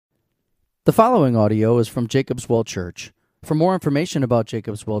The following audio is from Jacob's Well Church. For more information about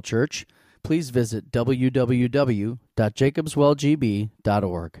Jacob's Well Church, please visit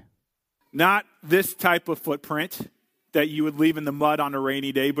www.jacobswellgb.org. Not this type of footprint that you would leave in the mud on a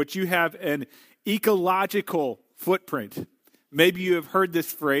rainy day, but you have an ecological footprint. Maybe you have heard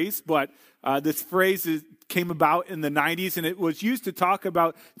this phrase, but this phrase came about in the 90s, and it was used to talk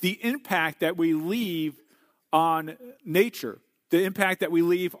about the impact that we leave on nature, the impact that we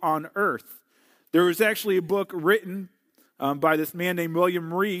leave on earth. There was actually a book written by this man named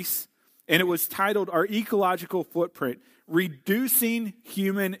William Rees, and it was titled Our Ecological Footprint, Reducing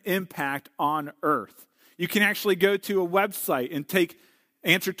Human Impact on Earth. You can actually go to a website and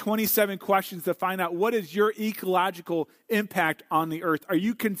answer 27 questions to find out what is your ecological impact on the earth. Are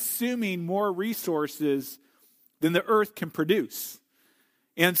you consuming more resources than the earth can produce?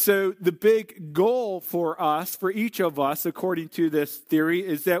 And so the big goal for us, for each of us, according to this theory,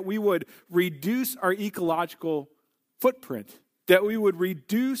 is that we would reduce our ecological footprint, that we would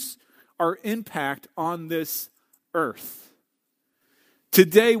reduce our impact on this earth.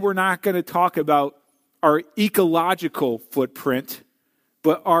 Today, we're not going to talk about our ecological footprint,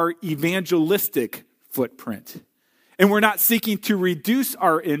 but our evangelistic footprint. And we're not seeking to reduce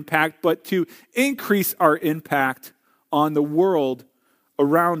our impact, but to increase our impact on the world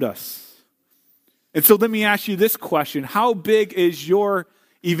around us. And so let me ask you this question. How big is your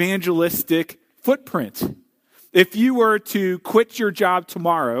evangelistic footprint? If you were to quit your job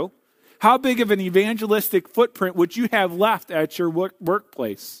tomorrow, how big of an evangelistic footprint would you have left at your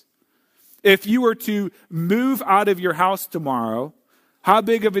workplace? If you were to move out of your house tomorrow, how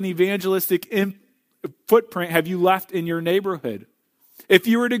big of an evangelistic footprint have you left in your neighborhood? If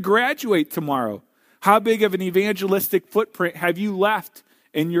you were to graduate tomorrow, how big of an evangelistic footprint have you left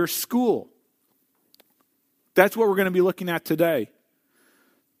in your school? That's what we're going to be looking at today.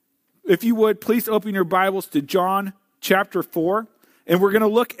 If you would, please open your Bibles to John chapter 4, and we're going to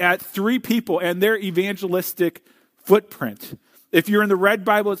look at three people and their evangelistic footprint. If you're in the Red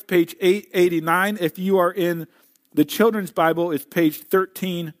Bible, it's page 889. If you are in the Children's Bible, it's page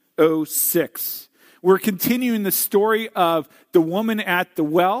 1306. We're continuing the story of the woman at the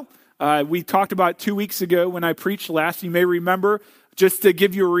well. We talked about 2 weeks ago when I preached last. You may remember, just to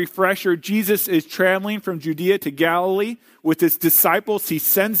give you a refresher, Jesus is traveling from Judea to Galilee with his disciples. He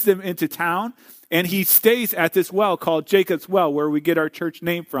sends them into town, and he stays at this well called Jacob's Well, where we get our church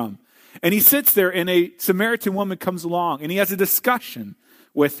name from. And he sits there, and a Samaritan woman comes along, and he has a discussion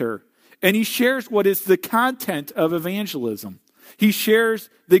with her. And he shares what is the content of evangelism. He shares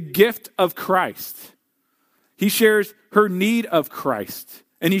the gift of Christ. He shares her need of Christ.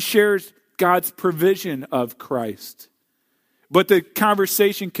 And he shares God's provision of Christ. But the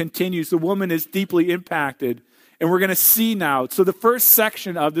conversation continues. The woman is deeply impacted. And we're going to see now. So the first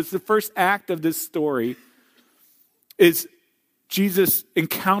section of this, the first act of this story is Jesus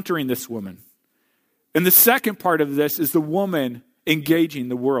encountering this woman. And the second part of this is the woman engaging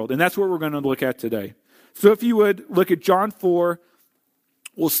the world. And that's what we're going to look at today. So if you would look at John 4,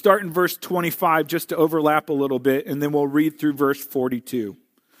 we'll start in verse 25 just to overlap a little bit. And then we'll read through verse 42.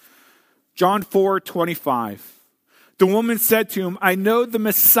 John 4:25. The woman said to him, I know the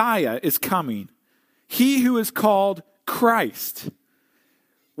Messiah is coming, he who is called Christ.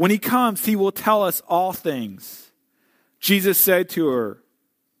 When he comes, he will tell us all things. Jesus said to her,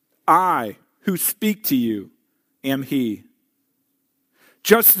 I who speak to you am he.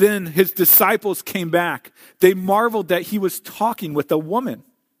 Just then his disciples came back. They marveled that he was talking with a woman.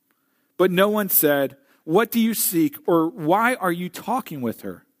 But no one said, what do you seek, or why are you talking with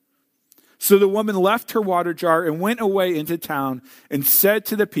her? So the woman left her water jar and went away into town and said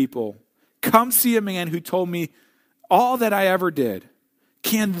to the people, come see a man who told me all that I ever did.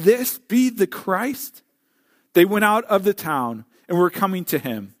 Can this be the Christ? They went out of the town and were coming to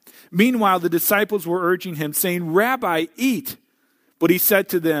him. Meanwhile, the disciples were urging him, saying, Rabbi, eat. But he said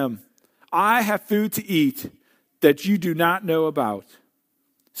to them, I have food to eat that you do not know about.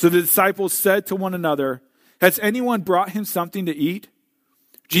 So the disciples said to one another, has anyone brought him something to eat?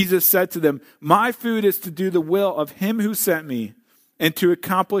 Jesus said to them, my food is to do the will of him who sent me and to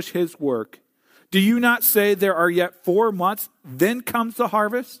accomplish his work. Do you not say there are yet 4 months, then comes the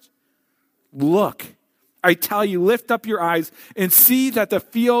harvest? Look, I tell you, lift up your eyes and see that the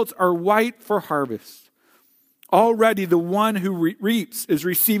fields are white for harvest. Already the one who reaps is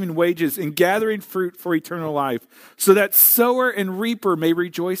receiving wages and gathering fruit for eternal life, so that sower and reaper may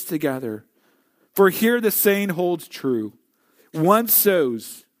rejoice together. For here the saying holds true. One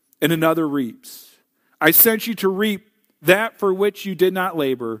sows and another reaps. I sent you to reap that for which you did not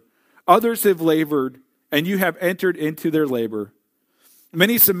labor. Others have labored, and you have entered into their labor.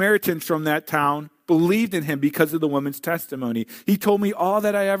 Many Samaritans from that town believed in him because of the woman's testimony. He told me all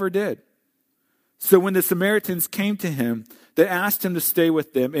that I ever did. So when the Samaritans came to him, they asked him to stay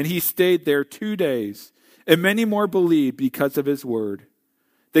with them, and he stayed there 2 days. And many more believed because of his word.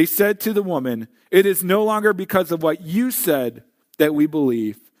 They said to the woman, "It is no longer because of what you said that we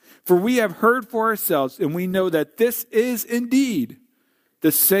believe. For we have heard for ourselves, and we know that this is indeed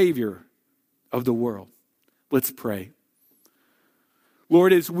the Savior of the world." Let's pray.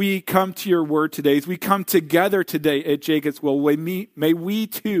 Lord, as we come to your word today, as we come together today at Jacob's Well, may we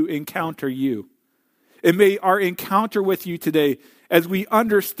too encounter you. And may our encounter with you today, as we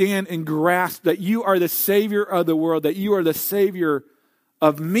understand and grasp that you are the Savior of the world, that you are the Savior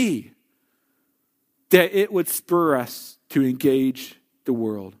of me, that it would spur us to engage the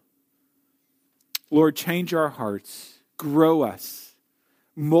world. Lord, change our hearts, grow us,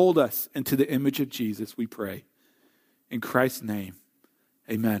 mold us into the image of Jesus, we pray. In Christ's name,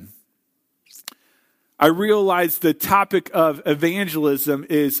 amen. I realize the topic of evangelism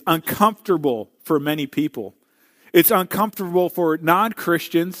is uncomfortable for many people. It's uncomfortable for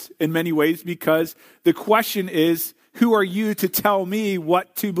non-Christians in many ways because the question is, who are you to tell me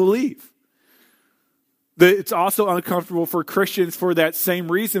what to believe? It's also uncomfortable for Christians for that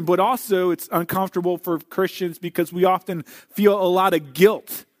same reason, but also it's uncomfortable for Christians because we often feel a lot of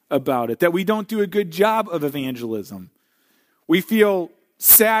guilt about it, that we don't do a good job of evangelism. We feel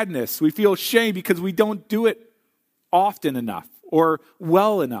sadness, we feel shame because we don't do it often enough or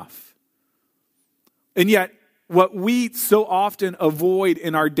well enough. And yet, what we so often avoid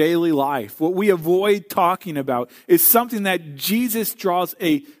in our daily life, what we avoid talking about, is something that Jesus draws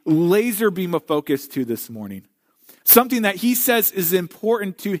a laser beam of focus to this morning. Something that he says is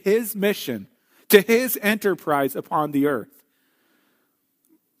important to his mission, to his enterprise upon the earth.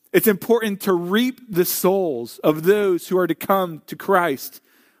 It's important to reap the souls of those who are to come to Christ,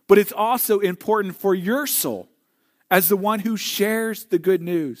 but it's also important for your soul as the one who shares the good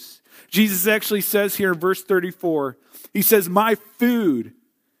news. Jesus actually says here in verse 34, he says, "My food,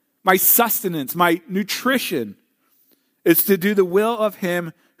 my sustenance, my nutrition is to do the will of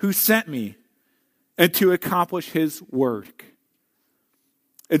him who sent me and to accomplish his work."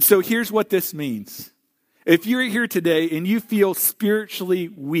 And so here's what this means. If you're here today and you feel spiritually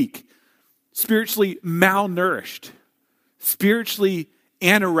weak, spiritually malnourished, spiritually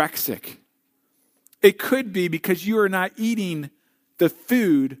anorexic, it could be because you are not eating the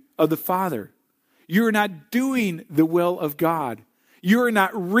food of the Father. You are not doing the will of God. You are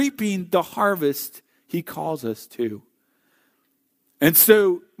not reaping the harvest he calls us to. And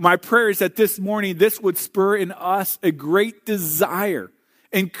so my prayer is that this morning, this would spur in us a great desire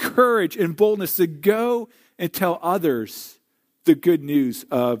and courage and boldness to go and tell others the good news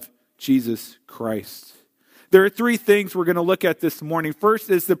of Jesus Christ. There are three things we're going to look at this morning. First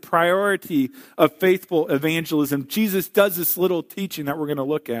is the priority of faithful evangelism. Jesus does this little teaching that we're going to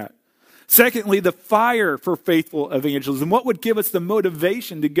look at. Secondly, the fire for faithful evangelism. What would give us the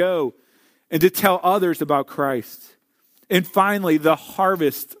motivation to go and to tell others about Christ? And finally, the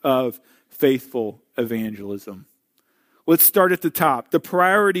harvest of faithful evangelism. Let's start at the top. The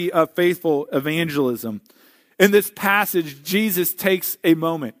priority of faithful evangelism. In this passage, Jesus takes a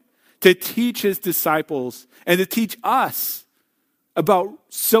moment to teach his disciples and to teach us about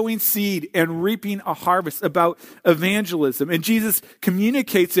sowing seed and reaping a harvest, about evangelism. And Jesus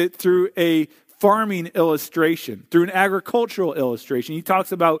communicates it through a farming illustration, through an agricultural illustration. He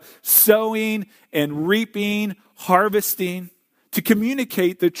talks about sowing and reaping, harvesting, to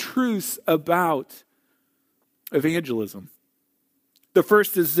communicate the truths about evangelism. The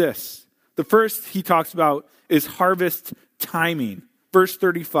first is this. The first he talks about is harvest timing. Verse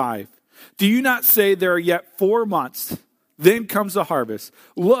 35, "Do you not say there are yet 4 months, then comes the harvest?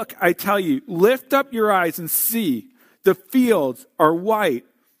 Look, I tell you, lift up your eyes and see, the fields are white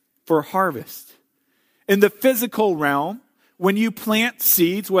for harvest." In the physical realm, when you plant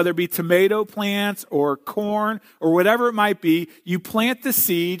seeds, whether it be tomato plants or corn or whatever it might be, you plant the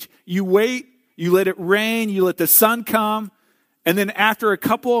seed, you wait, you let it rain, you let the sun come, and then after a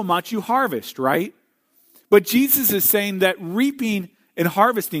couple of months you harvest, right? But Jesus is saying that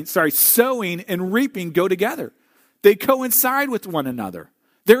sowing and reaping go together. They coincide with one another.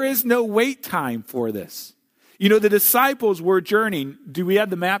 There is no wait time for this. You know, the disciples were journeying. Do we have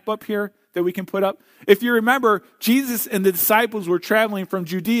the map up here that we can put up? If you remember, Jesus and the disciples were traveling from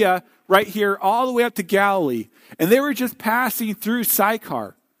Judea right here all the way up to Galilee. And they were just passing through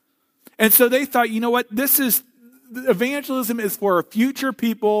Sychar. And so they thought, you know what, evangelism is for a future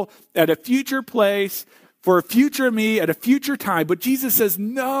people at a future place, for a future me at a future time. But Jesus says,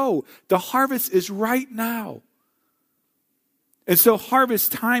 no, the harvest is right now. And so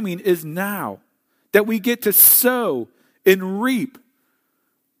harvest timing is now, that we get to sow and reap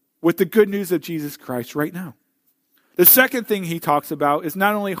with the good news of Jesus Christ right now. The second thing he talks about is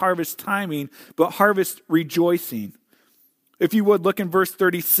not only harvest timing, but harvest rejoicing. If you would, look in verse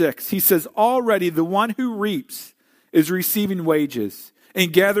 36. He says, already the one who reaps is receiving wages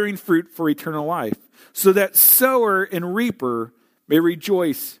and gathering fruit for eternal life, so that sower and reaper may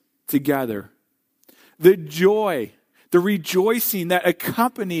rejoice together. The joy, the rejoicing that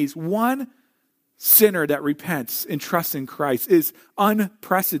accompanies one sinner that repents and trusts in Christ is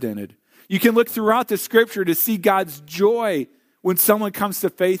unprecedented. You can look throughout the scripture to see God's joy when someone comes to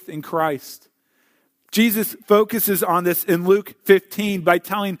faith in Christ. Jesus focuses on this in Luke 15 by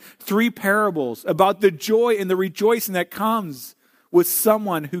telling 3 parables about the joy and the rejoicing that comes with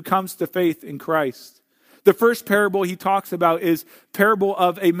someone who comes to faith in Christ. The first parable he talks about is parable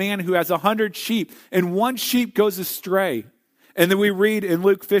of a man who has 100 sheep and one sheep goes astray. And then we read in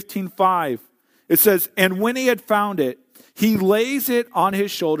Luke 15:5, it says, and when he had found it, he lays it on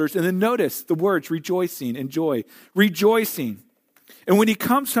his shoulders. And then notice the words rejoicing and joy. Rejoicing. And when he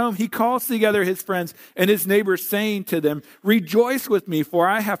comes home, he calls together his friends and his neighbors, saying to them, rejoice with me, for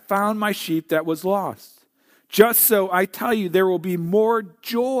I have found my sheep that was lost. Just so I tell you, there will be more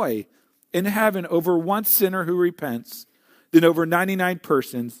joy in heaven over one sinner who repents than over 99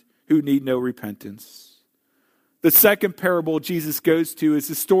 persons who need no repentance. The second parable Jesus goes to is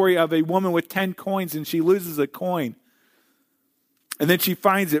the story of a woman with 10 coins and she loses a coin. And then she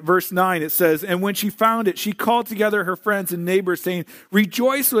finds it. Verse 9, it says, and when she found it, she called together her friends and neighbors, saying,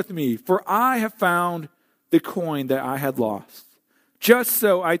 rejoice with me, for I have found the coin that I had lost. Just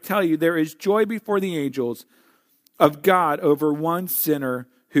so I tell you, there is joy before the angels of God over one sinner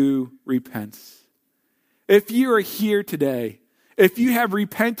who repents. If you are here today, if you have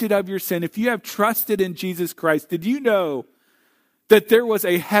repented of your sin, if you have trusted in Jesus Christ, did you know that there was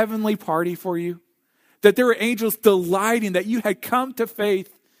a heavenly party for you? That there were angels delighting that you had come to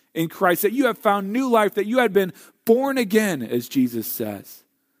faith in Christ, that you have found new life, that you had been born again, as Jesus says.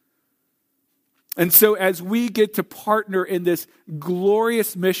 And so as we get to partner in this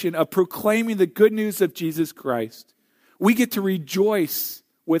glorious mission of proclaiming the good news of Jesus Christ, we get to rejoice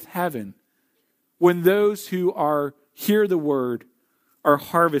with heaven when those who hear the word are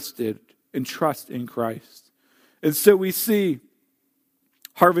harvested and trust in Christ. And so we see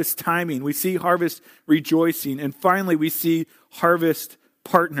harvest timing, we see harvest rejoicing, and finally we see harvest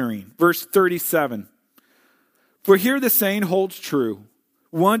partnering. Verse 37, for here the saying holds true,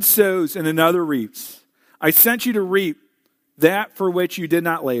 one sows and another reaps. I sent you to reap that for which you did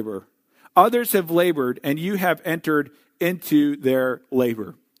not labor. Others have labored, and you have entered into their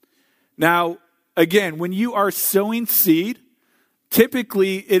labor. Now, again, when you are sowing seed,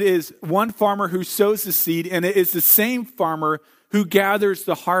 typically it is one farmer who sows the seed, and it is the same farmer who gathers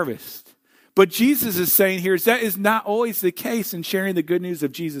the harvest. But Jesus is saying here that is not always the case in sharing the good news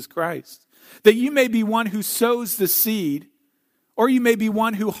of Jesus Christ. That you may be one who sows the seed, or you may be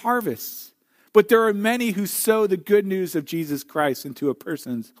one who harvests. But there are many who sow the good news of Jesus Christ into a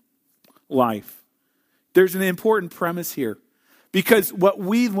person's life. There's an important premise here. Because what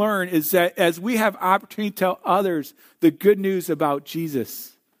we learn is that as we have opportunity to tell others the good news about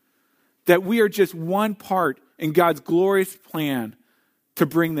Jesus, that we are just one part in God's glorious plan to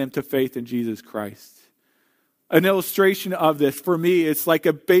bring them to faith in Jesus Christ. An illustration of this, for me, it's like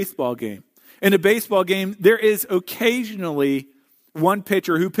a baseball game. In a baseball game, there is occasionally one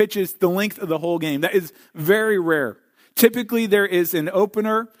pitcher who pitches the length of the whole game. That is very rare. Typically, there is an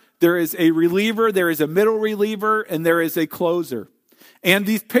opener, there is a reliever, there is a middle reliever, and there is a closer. And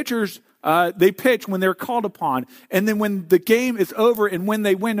these pitchers, they pitch when they're called upon. And then when the game is over and when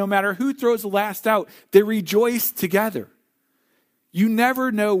they win, no matter who throws the last out, they rejoice together. You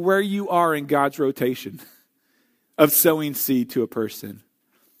never know where you are in God's rotation of sowing seed to a person.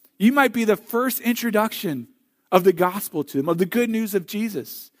 You might be the first introduction of the gospel to them, of the good news of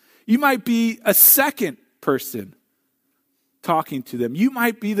Jesus. You might be a second person talking to them. You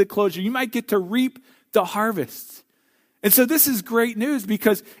might be the closer. You might get to reap the harvest. And so this is great news,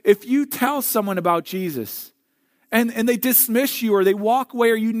 because if you tell someone about Jesus and they dismiss you or they walk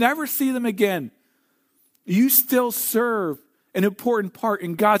away or you never see them again, you still serve an important part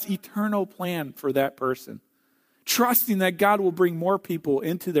in God's eternal plan for that person, trusting that God will bring more people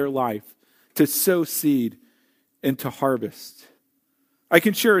into their life to sow seed and to harvest. I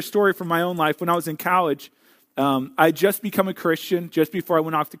can share a story from my own life. When I was in college, I had just become a Christian just before I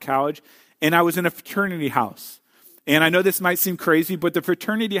went off to college, and I was in a fraternity house. And I know this might seem crazy, but the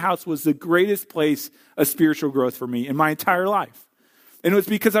fraternity house was the greatest place of spiritual growth for me in my entire life. And it was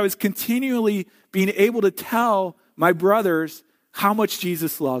because I was continually being able to tell my brothers how much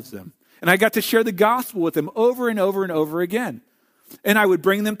Jesus loves them. And I got to share the gospel with them over and over and over again. And I would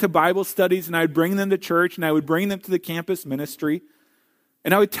bring them to Bible studies, and I would bring them to church, and I would bring them to the campus ministry,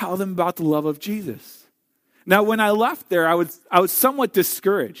 and I would tell them about the love of Jesus. Now, when I left there, I was somewhat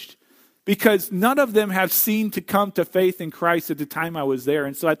discouraged because none of them have seemed to come to faith in Christ at the time I was there.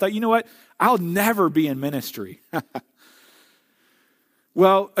 And so I thought, you know what? I'll never be in ministry.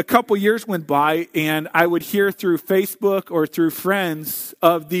 Well, a couple years went by, and I would hear through Facebook or through friends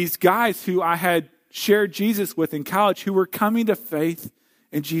of these guys who I had shared Jesus with in college who were coming to faith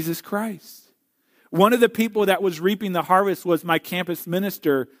in Jesus Christ. One of the people that was reaping the harvest was my campus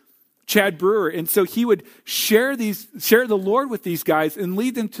minister, Chad Brewer. And so he would share the Lord with these guys and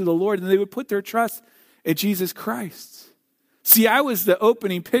lead them to the Lord, and they would put their trust in Jesus Christ. See, I was the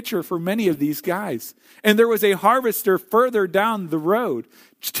opening pitcher for many of these guys. And there was a harvester further down the road.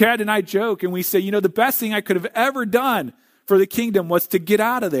 Chad and I joke and we say, the best thing I could have ever done for the kingdom was to get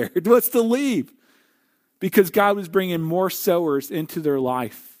out of there, was to leave. Because God was bringing more sowers into their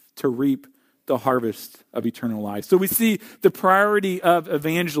life to reap the harvest of eternal life. So we see the priority of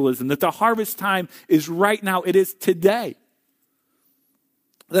evangelism, that the harvest time is right now. It is today.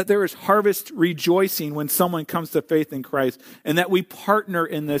 That there is harvest rejoicing when someone comes to faith in Christ, and that we partner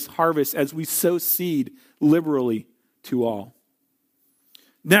in this harvest as we sow seed liberally to all.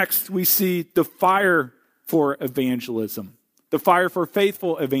 Next, we see the fire for evangelism, the fire for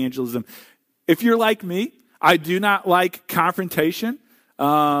faithful evangelism. If you're like me, I do not like confrontation.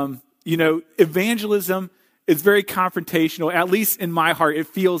 Evangelism is very confrontational, at least in my heart. It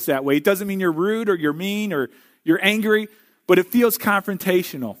feels that way. It doesn't mean you're rude or you're mean or you're angry, but it feels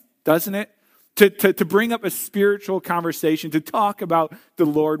confrontational, doesn't it? To bring up a spiritual conversation, to talk about the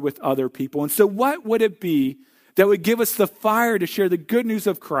Lord with other people. And so what would it be that would give us the fire to share the good news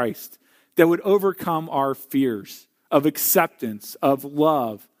of Christ that would overcome our fears of acceptance, of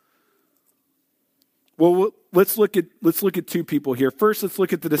love? Well, let's look at two people here. First, let's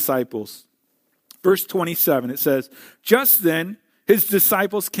look at the disciples. Verse 27, it says, "Just then his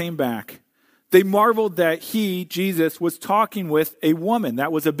disciples came back. They marveled that he, Jesus, was talking with a woman."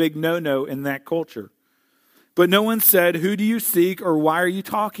 That was a big no-no in that culture. "But no one said, 'Who do you seek?' or 'Why are you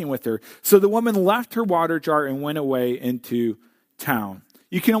talking with her?' So the woman left her water jar and went away into town."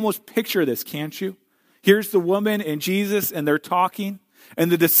 You can almost picture this, can't you? Here's the woman and Jesus, and they're talking,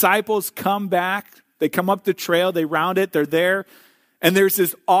 and the disciples come back. They come up the trail, they round it, they're there, and there's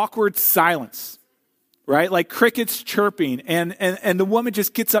this awkward silence, right? Like crickets chirping, and the woman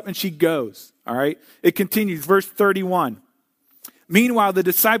just gets up and she goes, all right? It continues, verse 31. "Meanwhile, the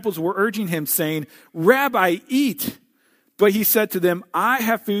disciples were urging him, saying, 'Rabbi, eat.' But he said to them, 'I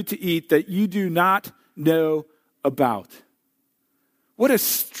have food to eat that you do not know about.'" What a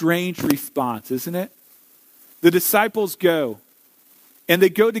strange response, isn't it? The disciples go, and they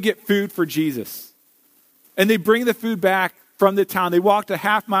go to get food for Jesus. And they bring the food back from the town. They walked a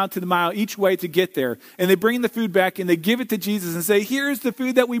half mile to the mile each way to get there. And they bring the food back and they give it to Jesus and say, "Here's the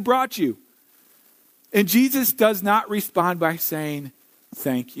food that we brought you." And Jesus does not respond by saying,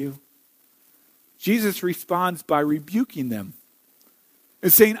 "Thank you." Jesus responds by rebuking them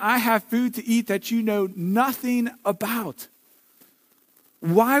and saying, "I have food to eat that you know nothing about."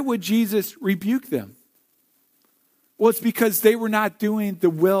 Why would Jesus rebuke them? Well, it's because they were not doing the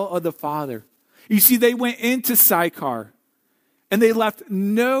will of the Father. You see, they went into Sychar, and they left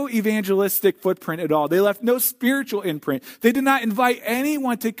no evangelistic footprint at all. They left no spiritual imprint. They did not invite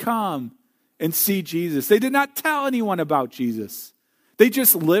anyone to come and see Jesus. They did not tell anyone about Jesus. They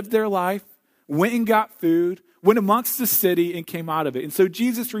just lived their life, went and got food, went amongst the city, and came out of it. And so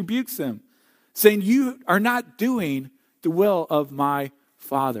Jesus rebukes them, saying, "You are not doing the will of my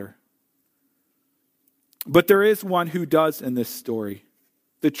Father." But there is one who does in this story,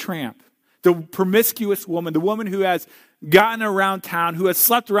 the tramp. The promiscuous woman, the woman who has gotten around town, who has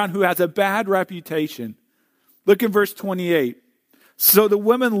slept around, who has a bad reputation. Look at verse 28. "So the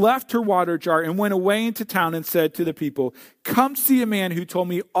woman left her water jar and went away into town and said to the people, 'Come see a man who told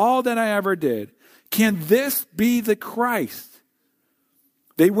me all that I ever did. Can this be the Christ?'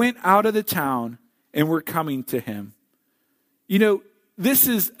 They went out of the town and were coming to him." This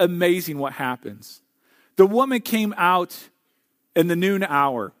is amazing what happens. The woman came out in the noon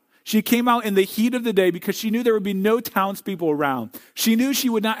hour. She came out in the heat of the day because she knew there would be no townspeople around. She knew she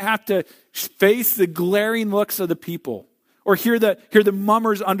would not have to face the glaring looks of the people or hear the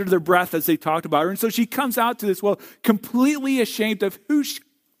mummers under their breath as they talked about her. And so she comes out to this well, completely ashamed of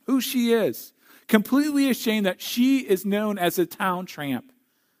who she is, completely ashamed that she is known as a town tramp.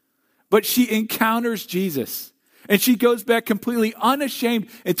 But she encounters Jesus, and she goes back completely unashamed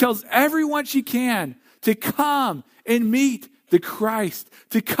and tells everyone she can to come and meet the Christ,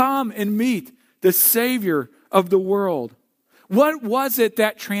 to come and meet the Savior of the world. What was it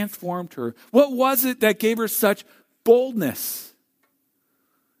that transformed her? What was it that gave her such boldness?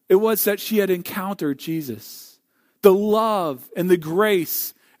 It was that she had encountered Jesus, the love and the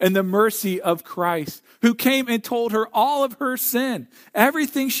grace and the mercy of Christ, who came and told her all of her sin,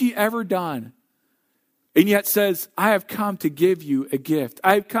 everything she ever done, and yet says, I have come to give you a gift.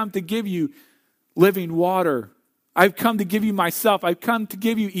 I've come to give you living water. I've come to give you myself. I've come to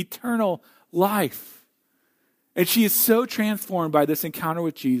give you eternal life. And she is so transformed by this encounter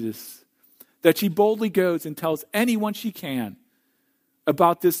with Jesus that she boldly goes and tells anyone she can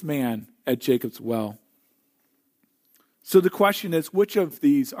about this man at Jacob's well. So the question is, which of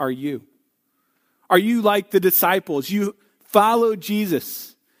these are you? Are you like the disciples? You follow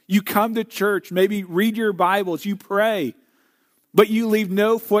Jesus. You come to church, maybe read your Bibles, you pray, but you leave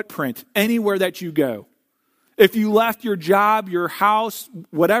no footprint anywhere that you go. If you left your job, your house,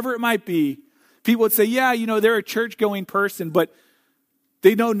 whatever it might be, people would say, yeah, they're a church-going person, but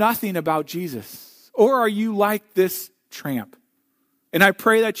they know nothing about Jesus. Or are you like this tramp? And I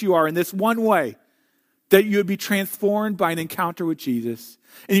pray that you are in this one way, that you would be transformed by an encounter with Jesus.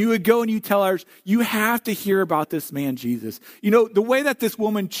 And you would go and you tell others, you have to hear about this man, Jesus. The way that this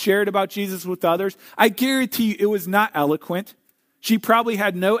woman shared about Jesus with others, I guarantee you it was not eloquent. She probably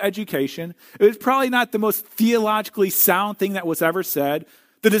had no education. It was probably not the most theologically sound thing that was ever said.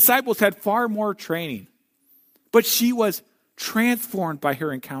 The disciples had far more training. But she was transformed by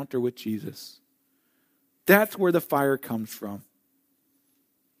her encounter with Jesus. That's where the fire comes from.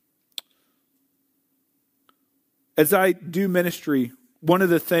 As I do ministry, one of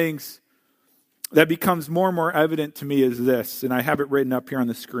the things that becomes more and more evident to me is this, and I have it written up here on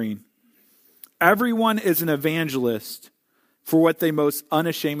the screen. Everyone is an evangelist for what they most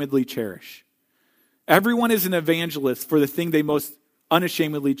unashamedly cherish. Everyone is an evangelist for the thing they most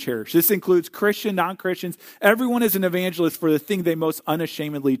unashamedly cherish. This includes Christian, non-Christians. Everyone is an evangelist for the thing they most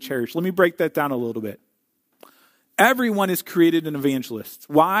unashamedly cherish. Let me break that down a little bit. Everyone is created an evangelist.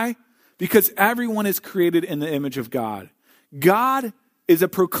 Why? Because everyone is created in the image of God. God is a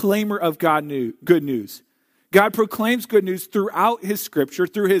proclaimer of good news. God proclaims good news throughout his scripture,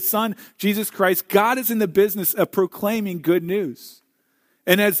 through his son, Jesus Christ. God is in the business of proclaiming good news.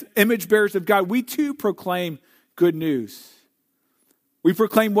 And as image bearers of God, we too proclaim good news. We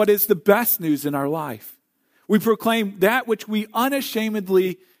proclaim what is the best news in our life. We proclaim that which we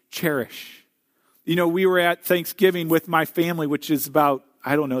unashamedly cherish. We were at Thanksgiving with my family, which is about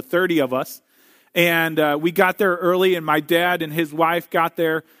 30 of us. And we got there early, and my dad and his wife got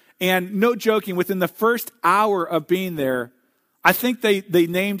there. And no joking, within the first hour of being there, I think they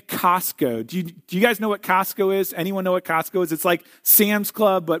named Costco. Do you guys know what Costco is? Anyone know what Costco is? It's like Sam's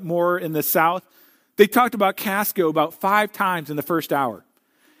Club, but more in the South. They talked about Costco about 5 times in the first hour.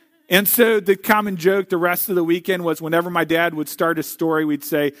 And so the common joke the rest of the weekend was whenever my dad would start a story, we'd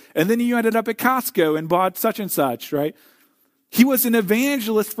say, and then you ended up at Costco and bought such and such, right? He was an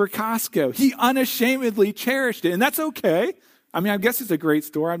evangelist for Costco. He unashamedly cherished it. And that's okay. I guess it's a great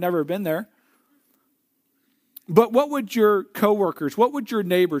store. I've never been there. But what would your coworkers, what would your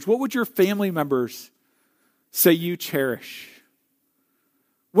neighbors, what would your family members say you cherish?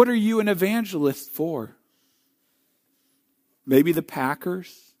 What are you an evangelist for? Maybe the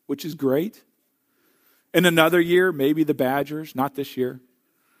Packers, which is great. In another year, maybe the Badgers, not this year.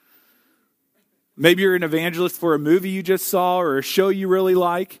 Maybe you're an evangelist for a movie you just saw or a show you really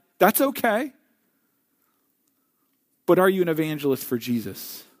like. That's okay. But are you an evangelist for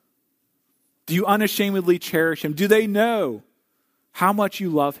Jesus? Do you unashamedly cherish him? Do they know how much you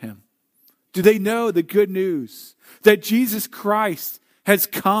love him? Do they know the good news that Jesus Christ has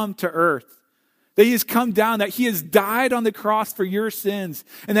come to earth? That he has come down, that he has died on the cross for your sins,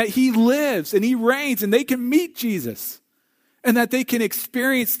 and that he lives and he reigns, and they can meet Jesus, and that they can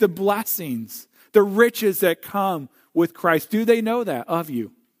experience the blessings, the riches that come with Christ. Do they know that of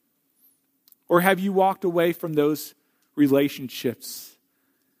you? Or have you walked away from those relationships,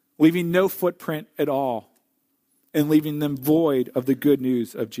 leaving no footprint at all, and leaving them void of the good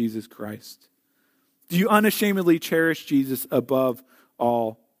news of Jesus Christ? Do you unashamedly cherish Jesus above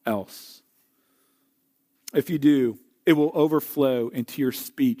all else? If you do, it will overflow into your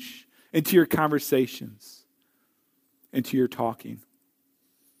speech, into your conversations, into your talking.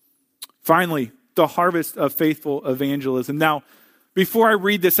 Finally, the harvest of faithful evangelism. Now, before I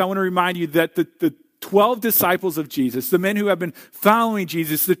read this, I want to remind you that the 12 disciples of Jesus, the men who have been following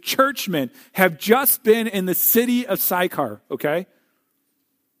Jesus, the churchmen, have just been in the city of Sychar, okay?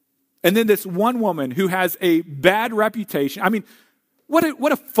 And then this one woman who has a bad reputation.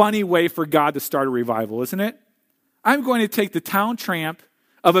 What a funny way for God to start a revival, isn't it? I'm going to take the town tramp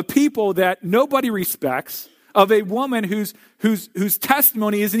of a people that nobody respects, of a woman whose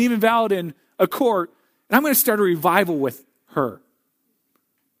testimony isn't even valid in a court, and I'm going to start a revival with her.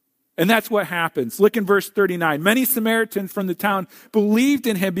 And that's what happens. Look in verse 39. Many Samaritans from the town believed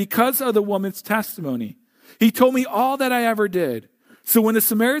in him because of the woman's testimony. He told me all that I ever did. So when the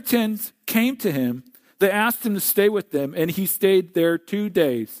Samaritans came to him, they asked him to stay with them, and he stayed there 2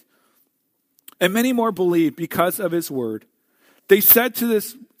 days. And many more believed because of his word. They said to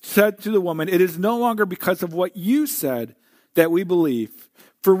the woman, "It is no longer because of what you said that we believe,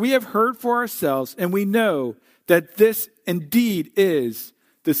 for we have heard for ourselves, and we know that this indeed is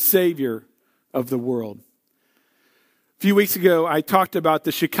the Savior of the world." A few weeks ago, I talked about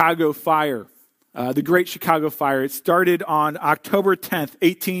the Chicago fire, the Great Chicago Fire. It started on October 10th,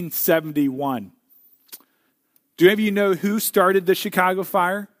 1871. Do any of you know who started the Chicago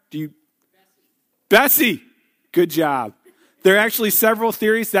Fire? Bessie. Good job. There are actually several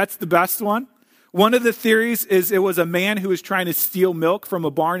theories. That's the best one. One of the theories is it was a man who was trying to steal milk from a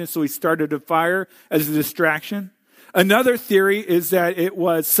barn, and so he started a fire as a distraction. Another theory is that it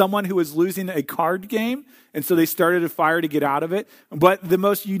was someone who was losing a card game, and so they started a fire to get out of it. But the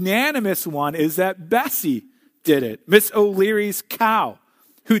most unanimous one is that Bessie did it. Miss O'Leary's cow,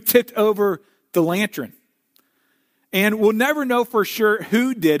 who tipped over the lantern. And we'll never know for sure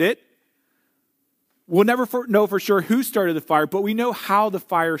who did it. We'll never know for sure who started the fire, but we know how the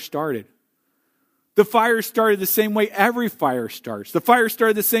fire started. The fire started the same way every fire starts. The fire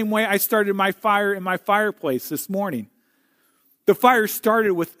started the same way I started my fire in my fireplace this morning. The fire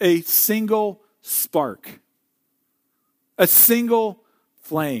started with a single spark, a single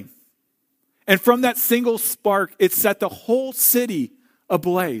flame. And from that single spark, it set the whole city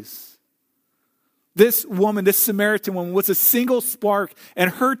ablaze. This woman, this Samaritan woman, was a single spark,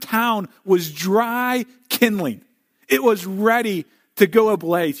 and her town was dry kindling. It was ready to go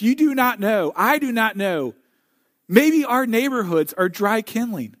ablaze. You do not know. I do not know. Maybe our neighborhoods are dry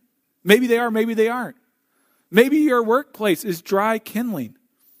kindling. Maybe they are, maybe they aren't. Maybe your workplace is dry kindling.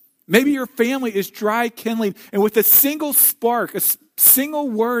 Maybe your family is dry kindling. And with a single spark, a single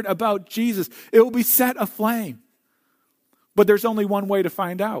word about Jesus, it will be set aflame. But there's only one way to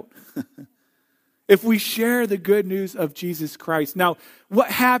find out. If we share the good news of Jesus Christ. Now,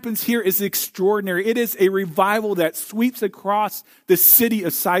 what happens here is extraordinary. It is a revival that sweeps across the city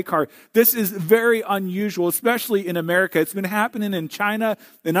of Sychar. This is very unusual, especially in America. It's been happening in China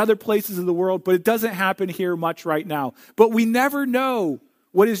and other places of the world, but it doesn't happen here much right now. But we never know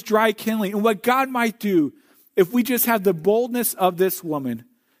what is dry kindling and what God might do if we just have the boldness of this woman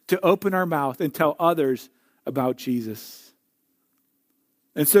to open our mouth and tell others about Jesus.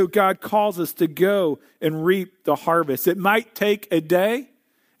 And so God calls us to go and reap the harvest. It might take a day.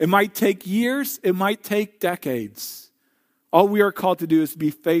 It might take years. It might take decades. All we are called to do is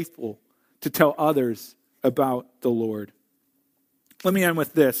be faithful to tell others about the Lord. Let me end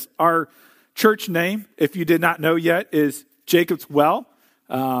with this. Our church name, if you did not know yet, is Jacob's Well.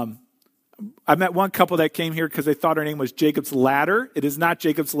 I met one couple that came here because they thought our name was Jacob's Ladder. It is not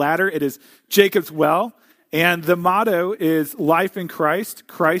Jacob's Ladder. It is Jacob's Well. And the motto is life in Christ,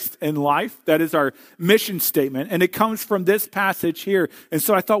 Christ in life. That is our mission statement. And it comes from this passage here. And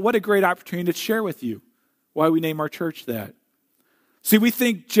so I thought, what a great opportunity to share with you why we name our church that. See, we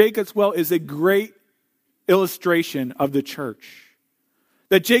think Jacob's Well is a great illustration of the church.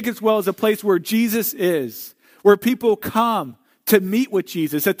 That Jacob's Well is a place where Jesus is, where people come to meet with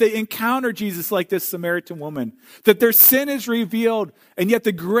Jesus, that they encounter Jesus like this Samaritan woman, that their sin is revealed, and yet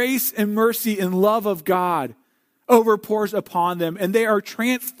the grace and mercy and love of God overpours upon them, and they are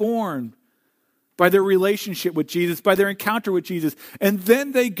transformed by their relationship with Jesus, by their encounter with Jesus. And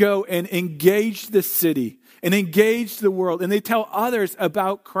then they go and engage the city and engage the world, and they tell others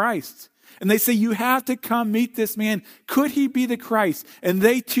about Christ. And they say, you have to come meet this man. Could he be the Christ? And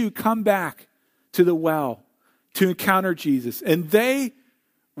they too come back to the well to encounter Jesus. And they,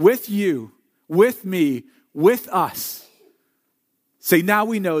 with you, with me, with us, say, now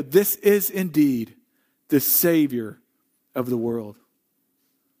we know this is indeed the Savior of the world.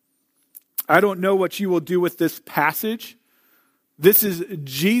 I don't know what you will do with this passage. This is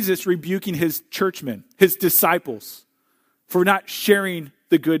Jesus rebuking his churchmen, his disciples, for not sharing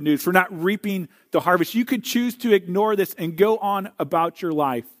the good news, for not reaping the harvest. You could choose to ignore this and go on about your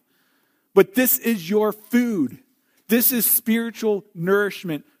life. But this is your food. This is spiritual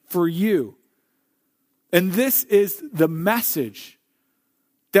nourishment for you. And this is the message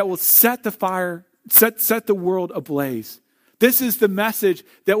that will set the fire, set the world ablaze. This is the message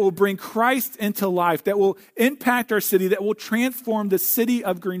that will bring Christ into life, that will impact our city, that will transform the city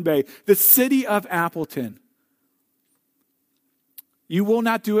of Green Bay, the city of Appleton. You will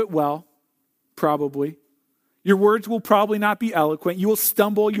not do it well, probably. Your words will probably not be eloquent. You will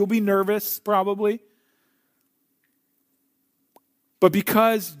stumble. You'll be nervous, probably. But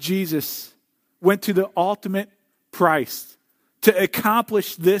because Jesus went to the ultimate price to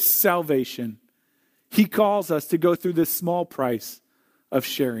accomplish this salvation, he calls us to go through this small price of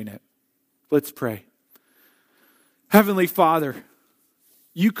sharing it. Let's pray. Heavenly Father,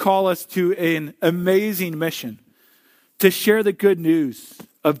 you call us to an amazing mission to share the good news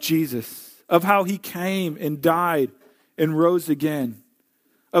of Jesus, of how he came and died and rose again,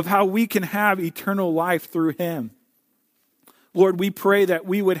 of how we can have eternal life through him. Lord, we pray that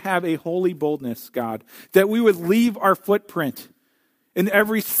we would have a holy boldness, God, that we would leave our footprint in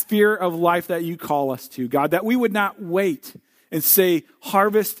every sphere of life that you call us to, God, that we would not wait and say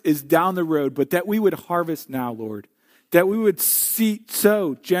harvest is down the road, but that we would harvest now, Lord, that we would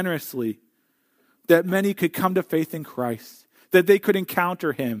sow generously, that many could come to faith in Christ, that they could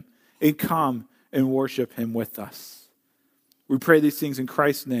encounter him and come and worship him with us. We pray these things in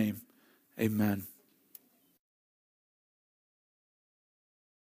Christ's name. Amen.